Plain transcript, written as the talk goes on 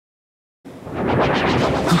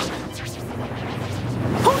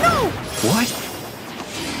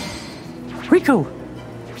Riku,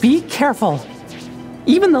 be careful.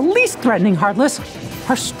 Even the least threatening Heartless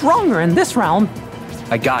are stronger in this realm.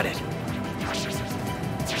 I got it.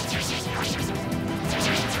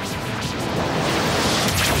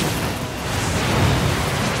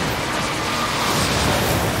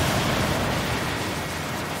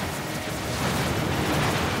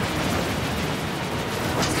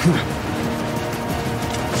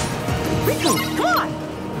 Riku, come on!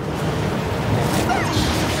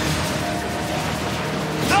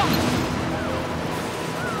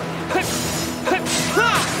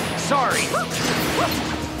 Sorry.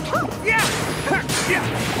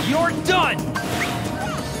 You're done.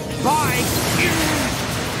 Bye.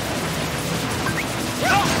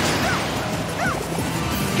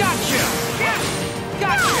 Gotcha.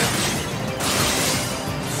 Gotcha.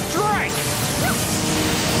 Strike.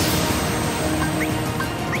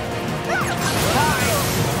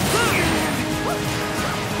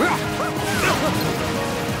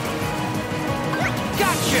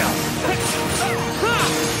 Gotcha!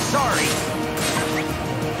 Sorry.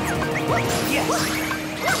 Yes.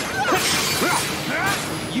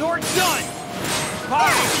 You're done.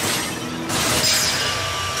 Bye.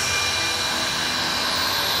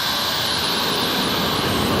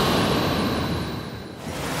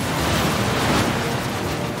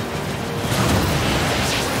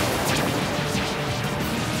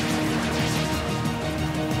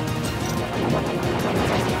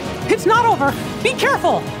 It's not over! Be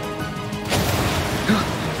careful!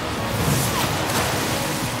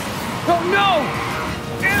 Oh no!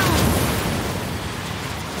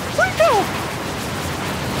 Riku!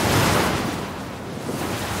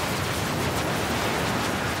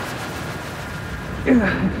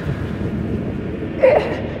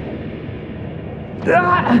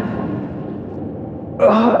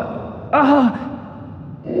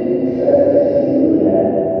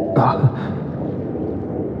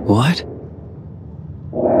 What?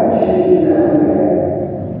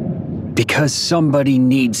 Because somebody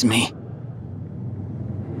needs me.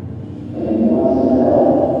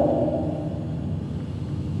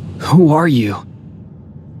 Who are you?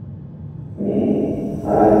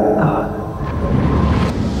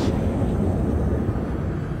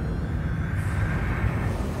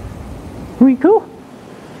 Riku?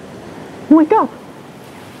 Wake up!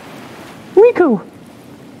 Riku!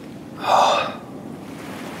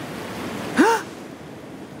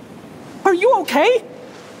 Are you okay?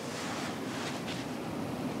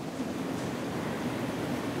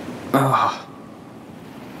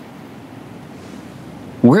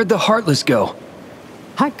 Where'd the Heartless go?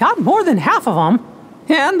 I got more than half of them,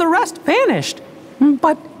 and the rest vanished.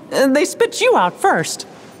 But they spit you out first.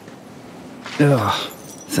 Ugh,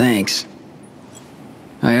 thanks.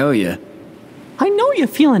 I owe you. I know you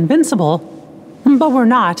feel invincible, but we're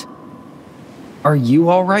not. Are you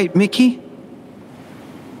all right, Mickey?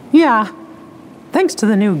 Yeah, thanks to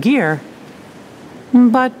the new gear.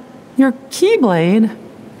 But your Keyblade...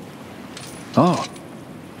 Oh.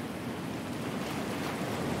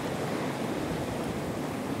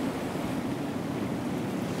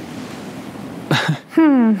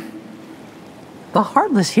 The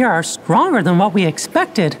Heartless here are stronger than what we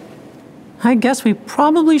expected. I guess we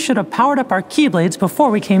probably should have powered up our Keyblades before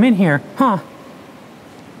we came in here, huh?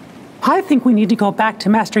 I think we need to go back to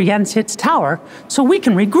Master Yenshit's tower so we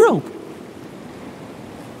can regroup.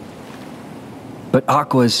 But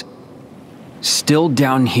Aqua's still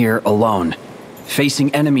down here alone,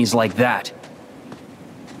 facing enemies like that.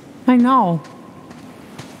 I know.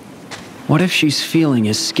 What if she's feeling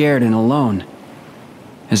as scared and alone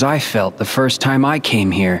as I felt the first time I came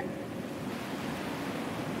here?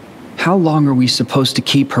 How long are we supposed to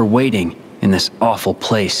keep her waiting in this awful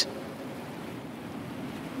place?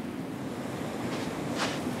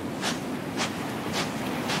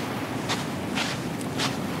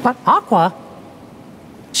 But Aqua,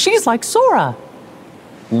 she's like Sora.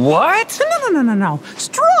 What? No.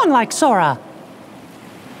 Strong like Sora.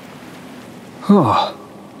 Oh.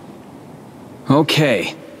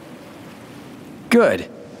 Okay. Good.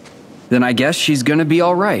 Then I guess she's gonna be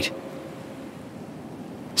all right.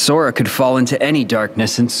 Sora could fall into any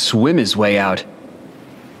darkness and swim his way out.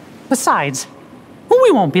 Besides,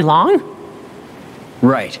 we won't be long.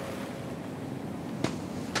 Right.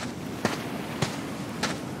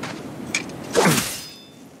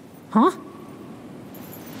 Huh?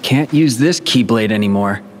 Can't use this Keyblade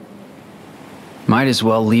anymore. Might as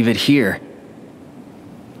well leave it here.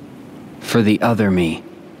 For the other me.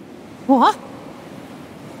 What?